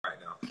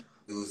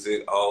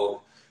music.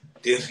 Oh,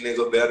 this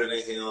nigga better than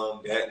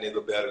him. That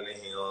nigga better than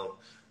him.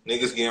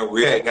 Niggas getting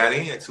rich. Got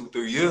in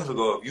 2-3 years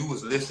ago. If you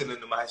was listening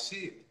to my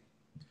shit,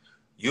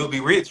 you'll be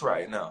rich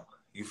right now.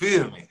 You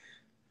feel me?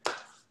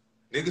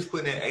 Niggas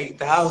putting in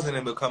 $8,000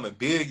 and becoming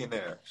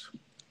billionaires.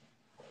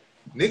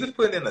 Niggas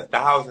putting in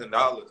 $1,000 and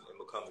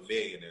becoming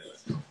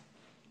millionaires.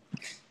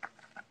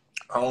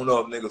 I don't know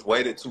if niggas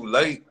waited too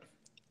late,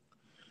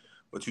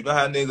 but you know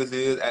how niggas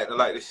is acting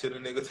like the shit a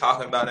nigga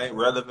talking about ain't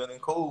relevant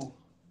and cool.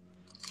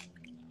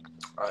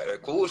 Alright,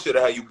 that cool shit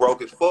how you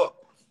broke as fuck.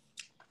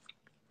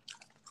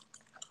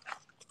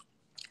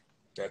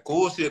 That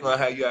cool shit gonna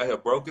have you out here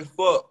broke as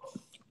fuck.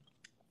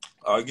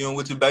 Arguing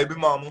with your baby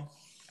mama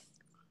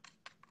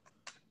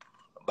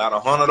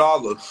about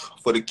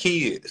 $100 for the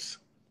kids.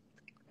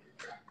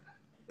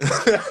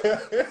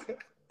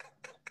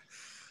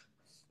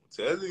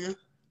 Tell you.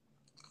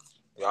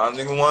 Y'all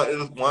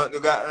niggas want to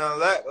goddamn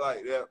lack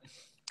like that.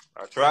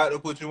 I tried to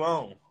put you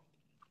on.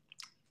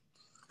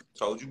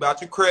 Told you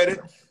about your credit.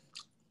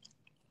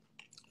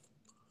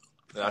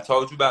 And I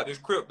told you about this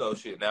crypto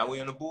shit. Now we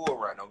in the bull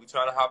right now. We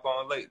trying to hop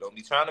on late. Don't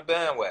be trying to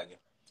bandwagon.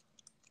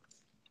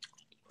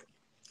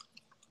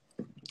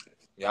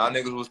 Y'all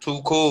niggas was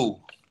too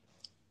cool.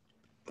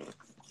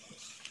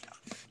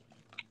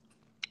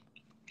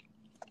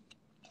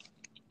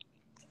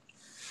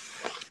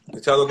 The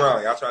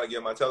Telegram. Y'all trying to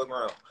get my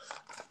Telegram.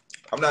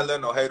 I'm not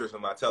letting no haters in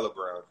my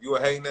Telegram. If you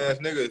a hating ass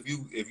nigga,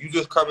 if you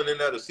just coming in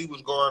there to see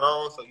what's going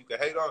on so you can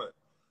hate on it,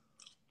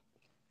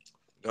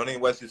 don't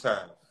even waste your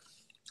time.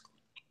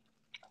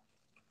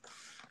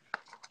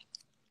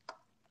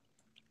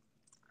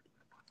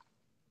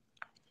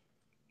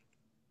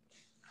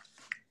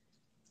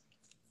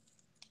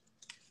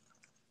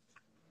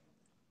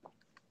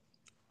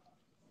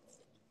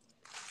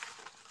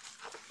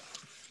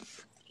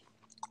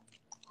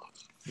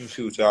 Let me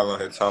see what y'all on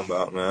here talking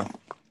about, man.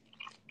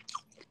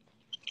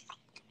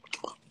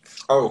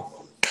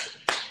 Oh,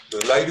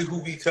 the lady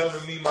who be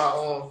telling me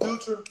my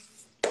future,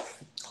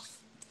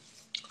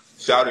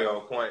 shawty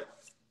on point.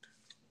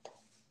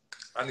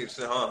 I need to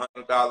send her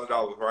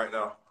 $100,000 right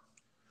now.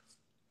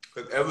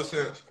 Because ever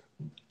since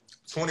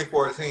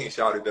 2014,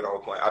 shawty been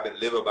on point. I've been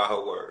living by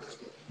her words.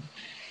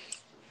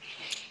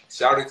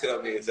 Shawty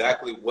tell me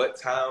exactly what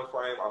time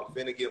frame I'm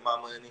finna get my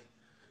money,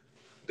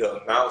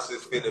 the amounts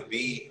it's finna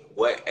be,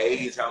 what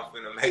age I'm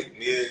finna make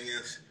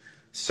millions.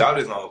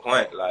 Shawty's on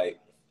point. Like,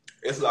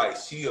 it's like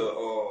she's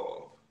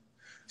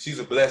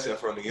a blessing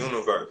from the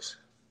universe.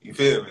 You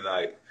feel me?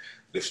 Like,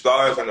 the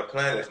stars and the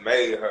planets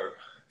made her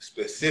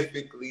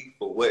specifically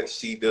for what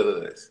she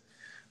does.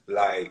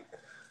 Like,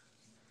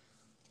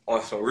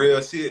 on some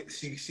real shit,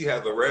 she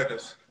has a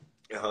relatives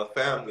in her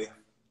family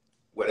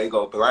where they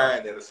go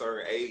blind at a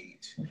certain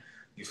age.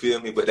 You feel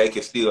me? But they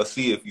can still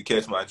see if you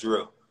catch my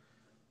drill.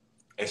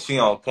 And she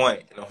on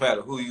point. No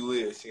matter who you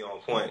is, she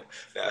on point.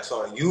 That's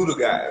on you to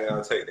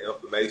goddamn take the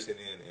information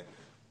in. And,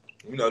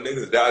 you know,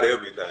 niggas doubt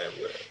everything.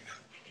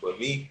 But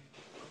me,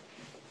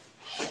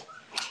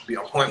 be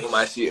on point with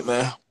my shit,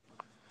 man.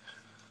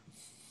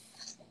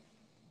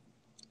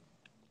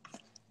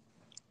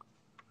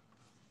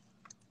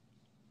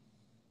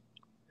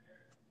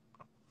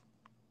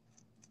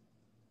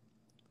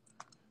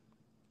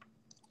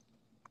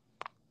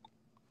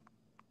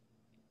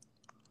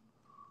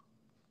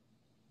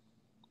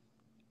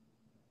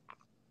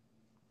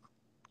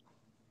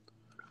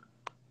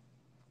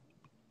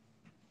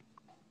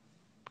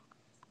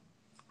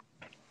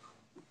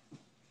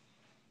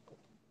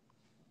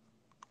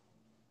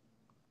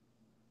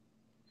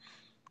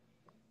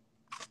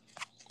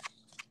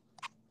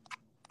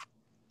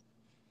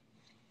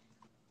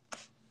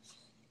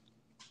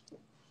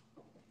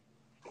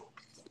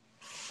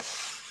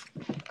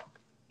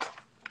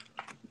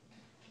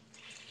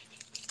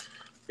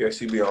 Yeah,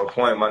 she be on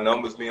point. My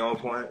numbers be on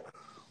point.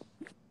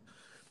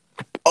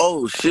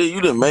 Oh, shit,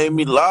 you done made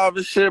me live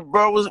and shit,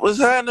 bro. What's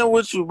happening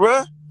with you,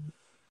 bro?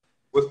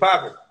 What's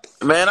poppin'?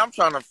 Man, I'm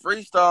trying to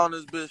freestyle on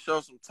this bitch, show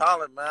some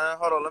talent, man.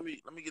 Hold on, let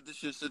me get this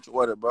shit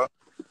situated, bro.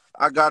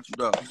 I got you,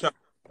 though.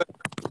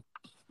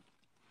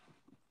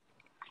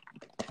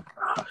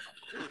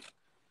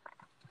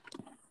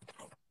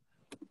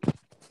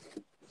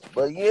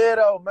 But yeah,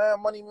 though, man,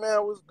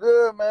 Moneyman was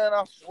good, man.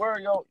 I swear,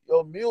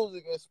 your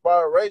music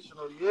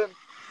inspirational, you hear me?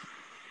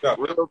 Yeah.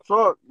 Real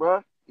talk,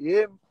 bro. You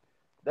hear me?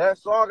 That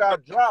song I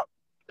dropped,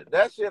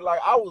 that shit,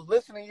 like, I was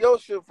listening to your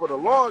shit for the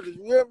longest,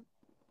 you hear me?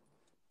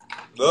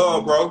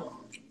 Love, bro.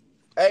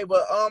 Hey,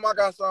 but I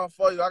got something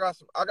for you. I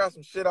got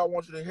some shit I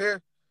want you to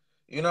hear.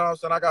 You know what I'm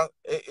saying? I got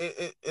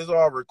it's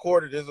all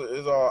recorded. It's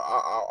all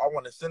I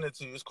want to send it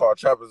to you. It's called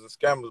Trappers and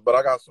Scammers, but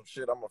I got some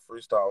shit I'm gonna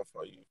freestyle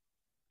for you.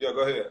 Yeah,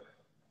 go ahead.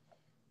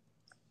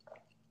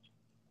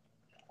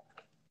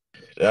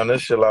 Damn,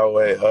 this shit like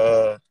way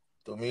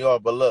threw me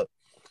off. But look,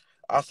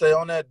 I say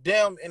on that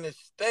damn in the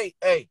state,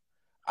 hey,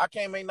 I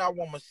can't make not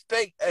one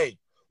mistake, hey.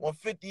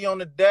 150 on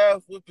the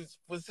dash with his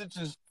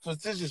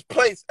facetious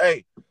place,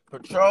 hey.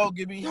 Patrol,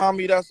 give me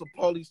homie, that's a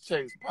police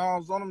chase.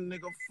 Pounds on them,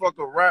 nigga, fuck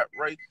a rap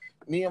race.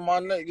 Me and my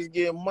niggas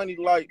get money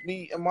like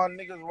me and my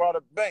niggas rob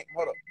a bank.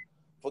 Hold up.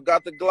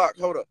 Forgot the Glock.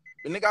 Hold up.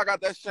 But nigga, I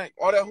got that shank.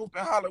 All that hoop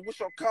and holler. What's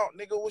your count,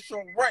 nigga? What's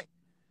your rank?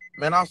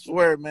 Man, I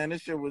swear, man,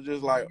 this shit was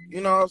just like,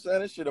 you know what I'm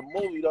saying? This shit a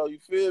movie, though. You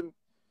feel me?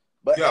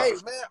 But, Yeah. hey,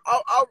 man,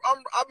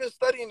 I've been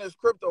studying this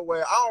crypto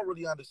way. I don't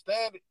really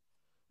understand it,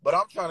 but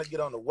I'm trying to get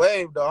on the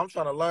wave, though. I'm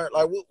trying to learn.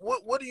 Like,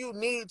 what do you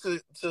need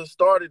to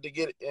start it to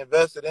get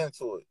invested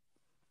into it?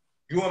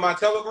 You on my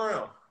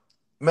Telegram?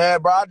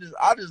 Man, bro, I just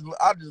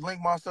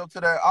linked myself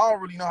to that. I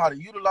don't really know how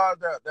to utilize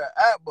that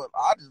app, but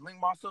I just linked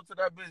myself to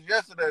that bitch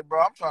yesterday,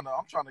 bro. I'm trying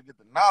to get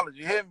the knowledge.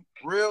 You hear me?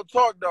 Real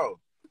talk, though.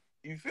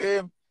 You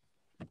feel me?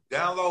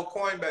 Download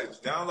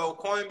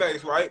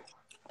Coinbase, right?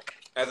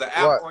 As an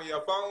app Right. on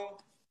your phone.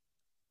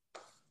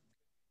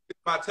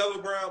 My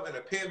Telegram and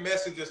the pinned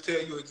messages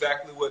tell you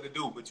exactly what to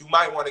do, but you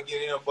might want to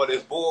get in for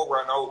this bull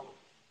run over.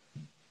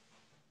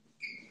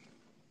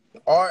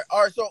 All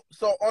right.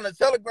 So on the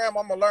Telegram,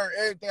 I'm gonna learn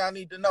everything I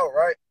need to know,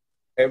 right?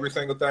 Every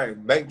single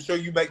thing. Make sure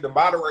you make the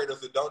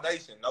moderators a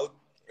donation. No,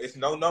 it's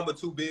no number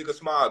too big or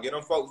small. Get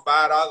them folks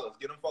 $5.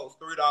 Get them folks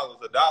 $3,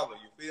 $1.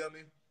 You feel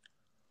me?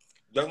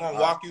 They're gonna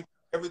walk you through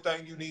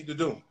everything you need to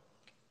do.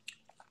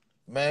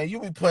 Man, you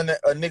be putting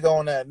a nigga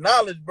on that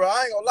knowledge, bro.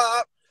 I ain't gonna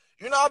lie.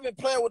 You know, I've been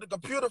playing with the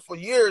computer for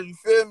years, you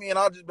feel me? And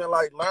I've just been,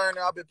 like,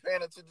 learning. I've been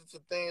paying attention to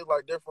things,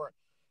 like, different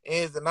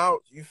ins and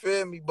outs, you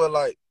feel me? But,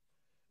 like,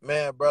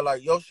 man, bro,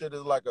 like, your shit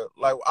is like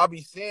I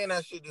be seeing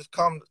that shit just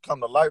come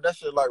to life. That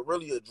shit, like,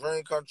 really a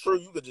dream come true.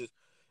 You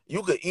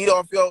could eat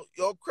off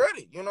your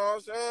credit, you know what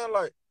I'm saying?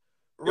 Like,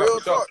 Yeah, real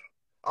for sure. talk.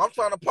 I'm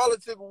trying to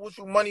politic with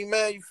you, money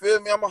man, you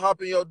feel me? I'm gonna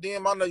hop in your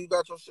DM. I know you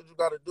got your shit you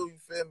gotta do, you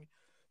feel me?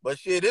 But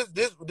shit,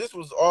 this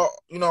was all,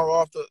 you know,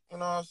 off the, you know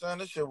what I'm saying?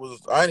 This shit was,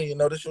 I didn't even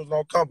know this shit was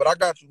gonna come, but I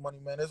got you, money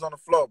man. It's on the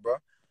floor, bro.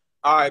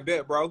 All right,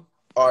 bet, bro.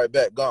 All right,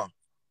 bet, gone.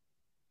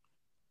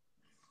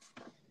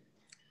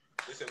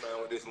 Listen,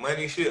 man, with this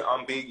money shit,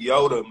 I'm Big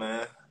Yoda,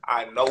 man.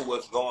 I know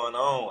what's going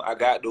on. I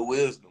got the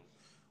wisdom.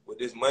 With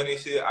this money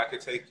shit, I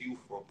could take you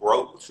from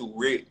broke to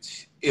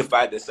rich if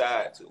I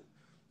decide to.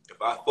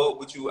 If I fuck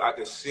with you, I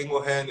can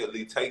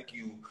single-handedly take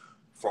you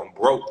from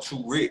broke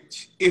to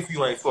rich if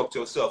you ain't fucked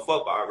yourself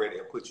up already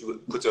and put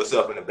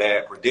yourself in a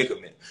bad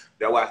predicament.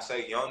 That's why I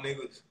say, young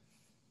niggas,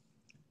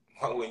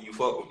 why wouldn't you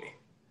fuck with me?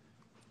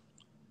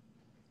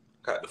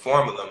 Got the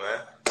formula,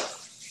 man.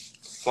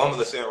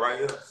 Formula sitting right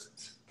here.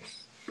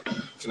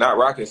 It's not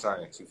rocket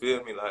science, you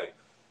feel me? Like,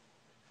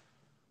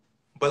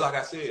 but like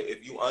I said,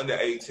 if you under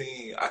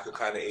 18, I could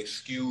kind of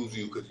excuse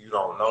you because you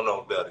don't know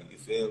no better, you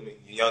feel me?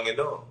 You're young and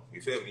dumb,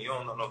 you feel me? You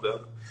don't know no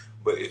better.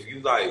 But if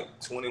you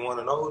like 21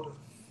 and older,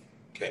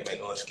 can't make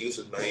no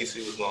excuses, man. You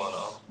see what's going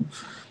on.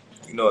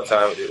 You know what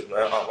time it is,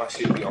 man. All my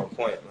shit be on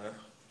point, man.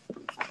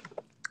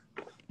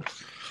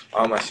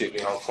 All my shit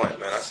be on point,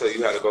 man. I show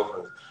you how to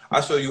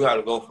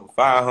go from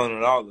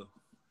 $500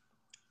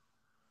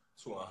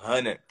 to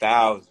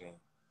 100,000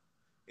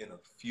 in a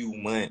few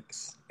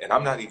months. And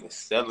I'm not even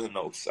selling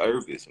no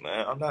service,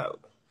 man.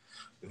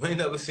 You ain't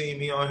never seen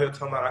me on here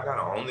talking about I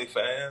got an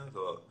OnlyFans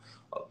or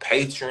a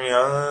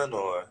Patreon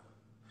or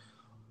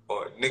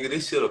nigga,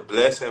 this shit a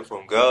blessing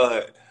from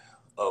God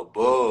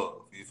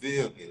above. You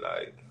feel me?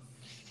 Like,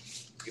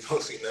 you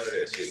don't see none of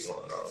that shit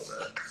going on,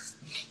 man.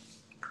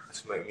 I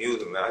just make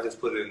music, man. I just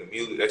put it in the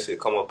music. That shit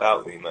come up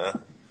out of me,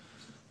 man.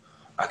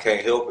 I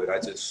can't help it. I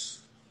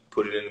just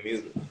put it in the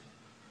music.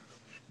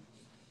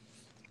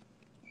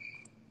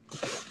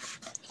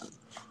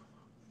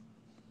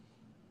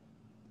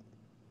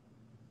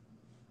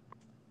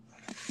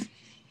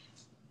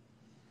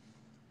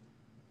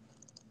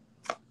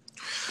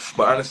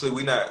 But honestly,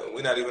 we not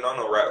even on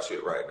no rap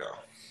shit right now.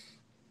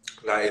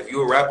 Like, if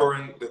you a rapper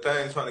and the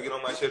thing trying to get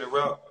on my shit and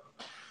rap,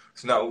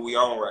 it's not what we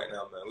on right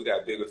now, man. We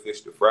got bigger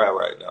fish to fry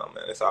right now,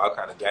 man. It's all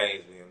kind of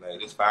games being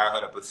made. It's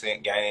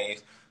 500%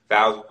 gains,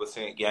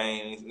 1,000%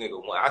 gains.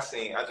 Nigga, when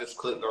I just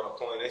clicked on a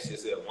coin, that shit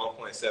said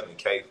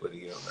 1.7K for the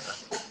year,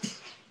 man.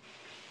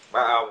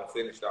 My album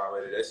finished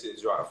already. That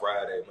shit dropped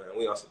Friday, man.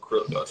 We on some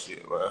crypto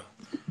shit, man.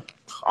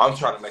 I'm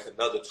trying to make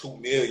another 2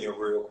 million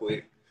real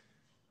quick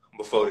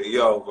before the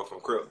year over from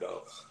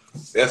crypto.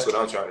 That's what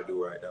I'm trying to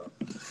do right now.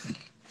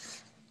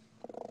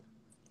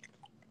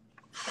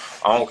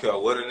 I don't care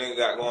what a nigga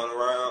got going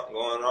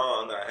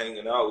on. I'm not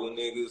hanging out with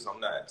niggas.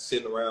 I'm not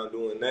sitting around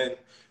doing nothing.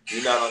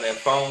 You're not on that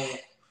phone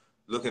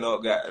looking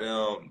up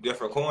goddamn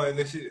different coins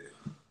and shit.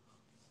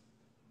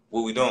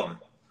 What we doing?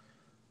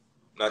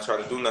 Not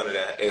trying to do none of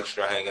that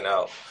extra hanging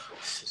out,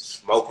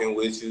 smoking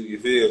with you. You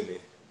feel me?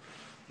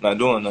 Not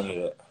doing none of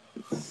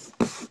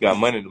that. Got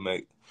money to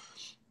make.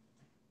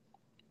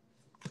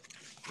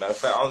 Matter of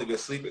fact, I only been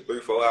sleeping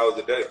 3-4 hours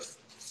a day.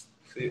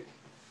 See?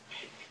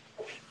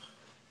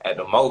 At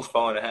the most,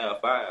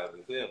 4.5, 5.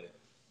 You feel me?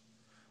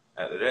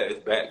 After that,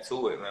 it's back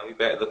to it, man. We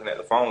back looking at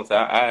the phone till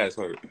our eyes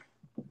hurt.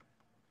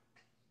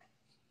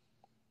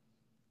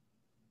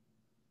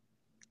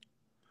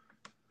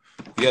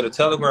 Yeah, the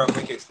Telegram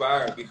link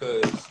expired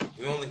because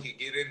you only can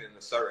get in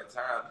a certain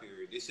time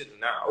period. This shit is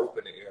not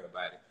open to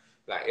everybody.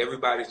 Like,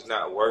 everybody's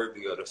not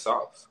worthy of the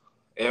sauce.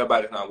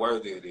 Everybody's not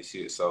worthy of this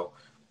shit. So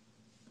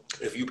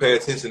if you pay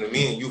attention to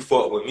me and you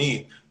fuck with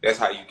me, that's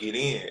how you get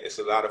in. It's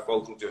a lot of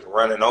folks who just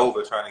running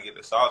over trying to get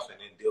the sauce and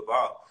then dip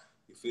off.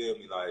 You feel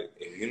me? Like,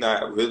 if you're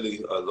not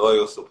really a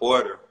loyal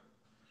supporter,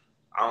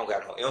 I don't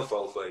got no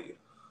info for you.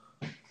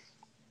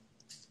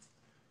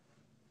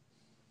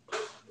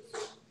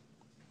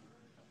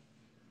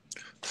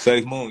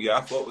 Safe Moon, yeah,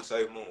 I fuck with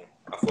Safe Moon.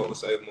 I fuck with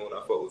Safe Moon.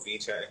 I fuck with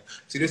V-Chain.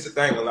 See, this is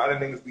the thing. A lot of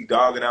niggas be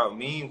dogging out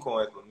meme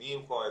coins, but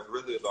meme coins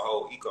really is a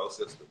whole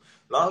ecosystem.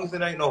 As long as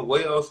it ain't no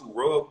whales who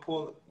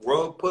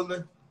rug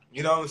pulling,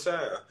 you know what I'm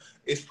saying?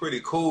 It's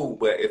pretty cool.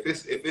 But if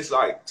it's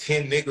like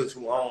 10 niggas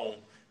who own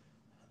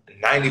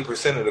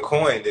 90% of the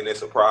coin, then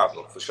it's a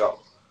problem for sure.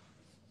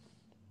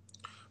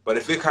 But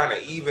if it kind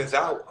of evens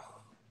out,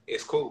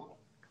 it's cool.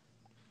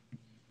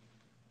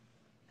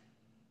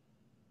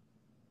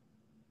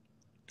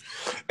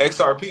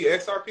 XRP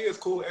is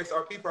cool.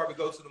 XRP probably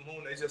goes to the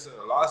moon. They just in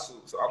a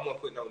lawsuit, so I'm gonna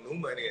put no new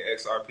money in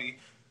XRP.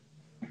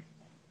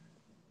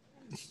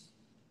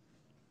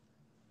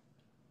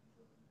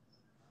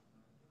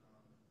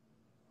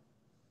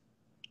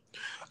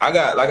 I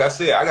got, like I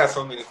said, I got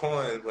so many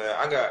coins, man.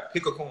 I got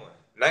pick a coin.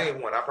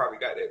 Name one. I probably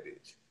got that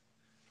bitch.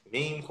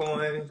 Meme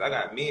coins. I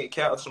got mid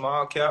caps,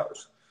 small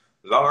caps,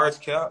 large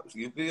caps.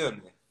 You feel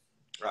me?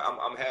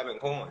 I'm having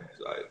coins.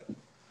 Like,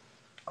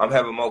 I'm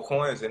having more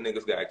coins than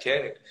niggas got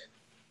cash.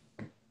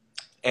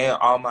 And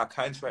all my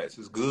contracts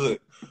is good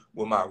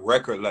with my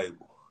record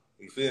label.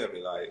 You feel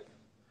me? Like,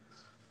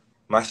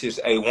 my shit's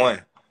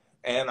A1.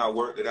 And I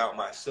worked it out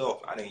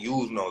myself. I didn't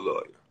use no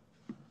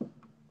lawyer.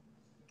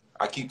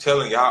 I keep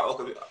telling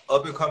y'all,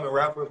 up and coming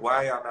rappers,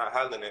 why y'all not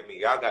hollering at me?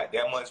 Y'all got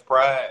that much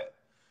pride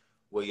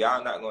where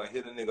y'all not gonna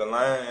hit a nigga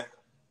line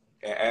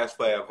and ask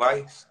for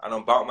advice. I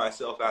done bought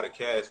myself out of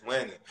cash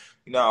money.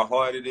 You know how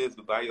hard it is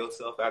to buy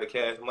yourself out of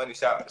cash money?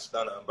 Shout out to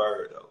Stunner and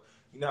Bird, though.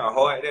 You know how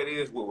hard that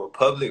is with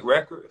Republic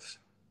Records?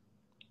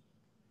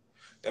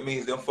 That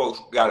means them folks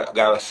got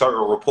a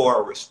certain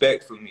rapport of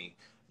respect for me.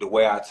 The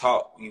way I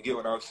talk, you get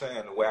what I'm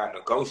saying? The way I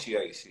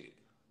negotiate shit.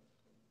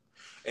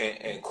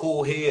 And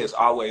cool heads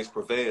always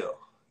prevail.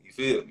 You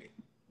feel me?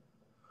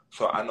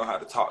 So I know how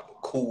to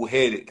talk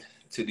cool-headed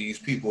to these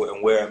people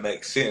and where it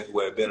makes sense,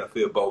 where it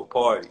benefits both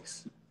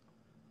parties.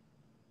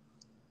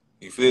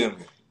 You feel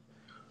me?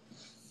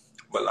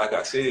 But like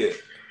I said,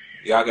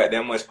 y'all got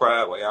that much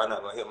pride where y'all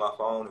not gonna hit my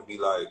phone and be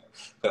like,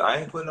 cause I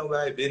ain't putting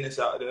nobody business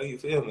out there, you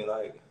feel me?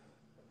 Like,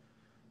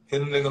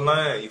 hit a nigga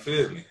line, you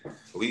feel me?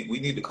 We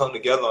need to come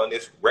together on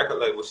this record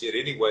label shit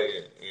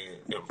anyway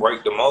and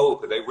break the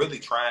mold, because they really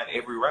trying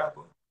every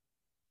rapper.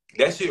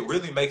 That shit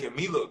really making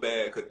me look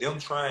bad, because them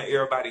trying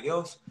everybody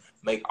else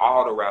make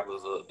all the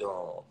rappers look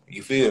dumb.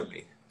 You feel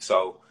me?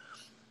 So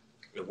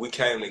if we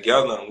came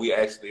together and we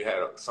actually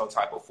had some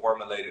type of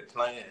formulated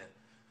plan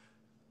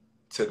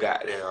to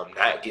goddamn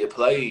not get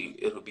played,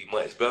 it would be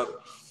much better.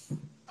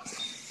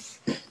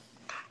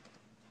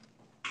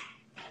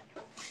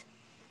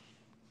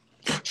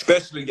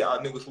 Especially y'all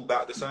niggas who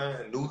about to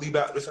sign, newly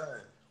about to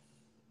sign.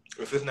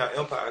 If it's not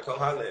Empire, come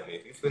holler at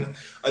me. If you finna,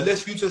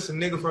 unless you just a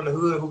nigga from the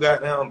hood who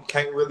goddamn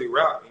can't really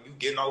rap and you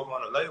getting over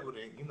on a label,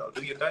 then, you know,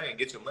 do your thing,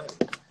 get your money.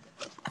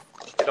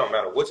 It don't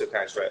matter what your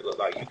contract look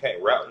like. You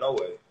can't rap no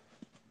way.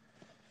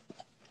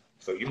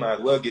 So you might as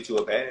well get you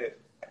a bag.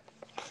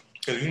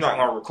 Because you're not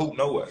going to recoup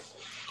no way.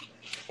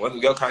 Whether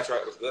your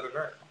contract was good or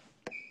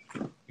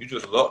not. You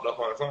just locked up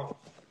on a song.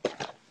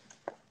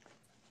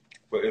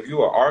 But if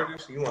you're an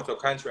artist, you want your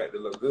contract to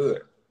look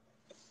good.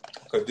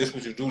 Because this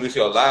what you do, this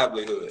your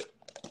livelihood.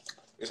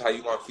 This how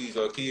you want to feed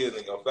your kids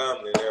and your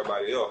family and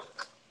everybody else.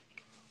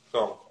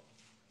 So,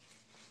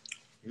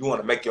 you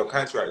want to make your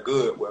contract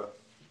good. Well,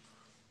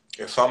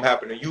 if something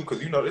happen to you,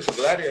 because you know this is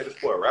a gladiator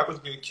sport. Rappers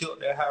getting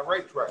killed at high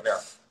rates right now.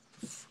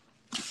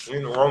 We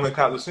in the Roman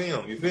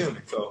Coliseum, you feel me?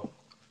 So,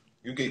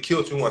 you get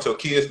killed, you want your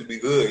kids to be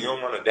good. You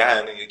don't want to die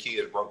and then your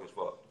kids broke as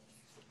fuck.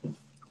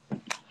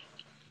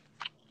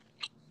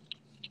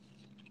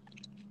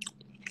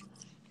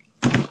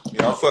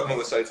 Yeah, I'm fucking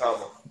with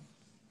Saitama.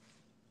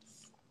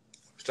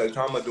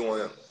 Saitama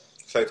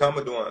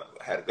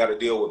got to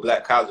deal with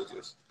black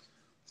colleges.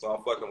 So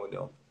I'm fucking with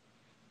them.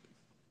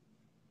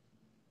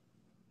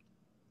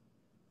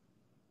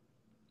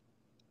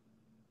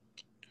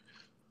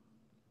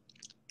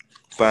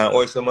 Find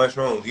oyster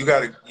mushrooms. You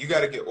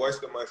gotta get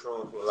oyster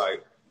mushrooms from,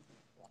 like,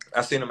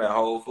 I seen them at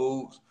Whole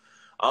Foods.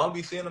 I don't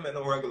be seeing them at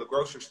no regular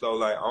grocery store.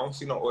 Like, I don't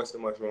see no oyster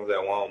mushrooms at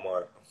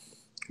Walmart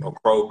or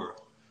Kroger.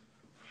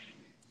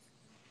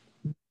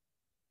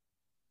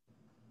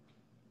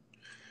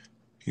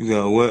 You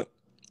got what?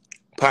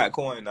 Pot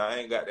coin? Nah, I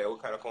ain't got that.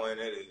 What kind of coin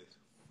that is?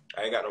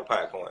 I ain't got no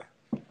pot coin.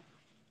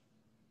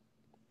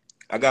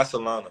 I got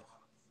Solana.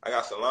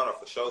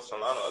 For sure.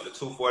 Solana up to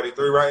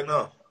 243 right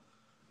now.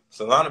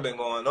 Solana been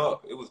going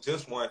up. It was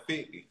just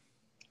 150.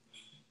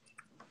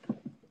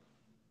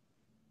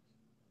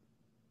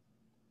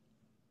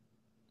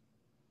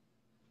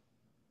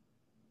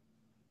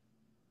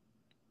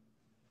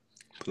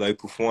 Play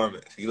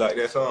performance. You like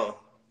that song?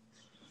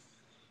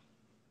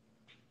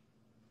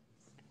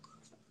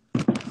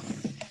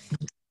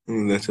 Let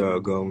me let y'all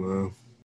go, man.